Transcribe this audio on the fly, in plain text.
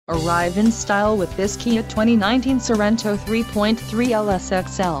Arrive in style with this Kia 2019 Sorento 3.3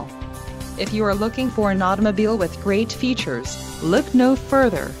 SXL. If you are looking for an automobile with great features, look no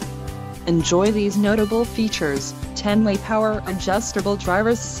further. Enjoy these notable features: 10-way power adjustable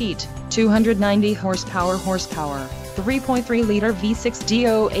driver's seat, 290 horsepower, 3.3-liter V6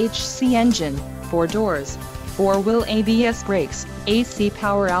 DOHC engine, 4 doors, 4-wheel ABS brakes, AC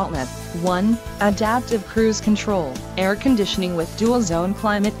power outlet, 1, adaptive cruise control, air conditioning with dual-zone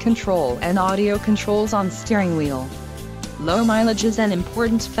climate control and audio controls on steering wheel. Low mileage is an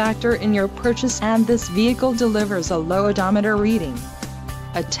important factor in your purchase, and this vehicle delivers a low odometer reading.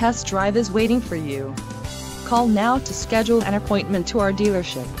 A test drive is waiting for you. Call now to schedule an appointment to our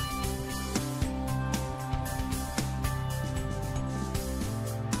dealership.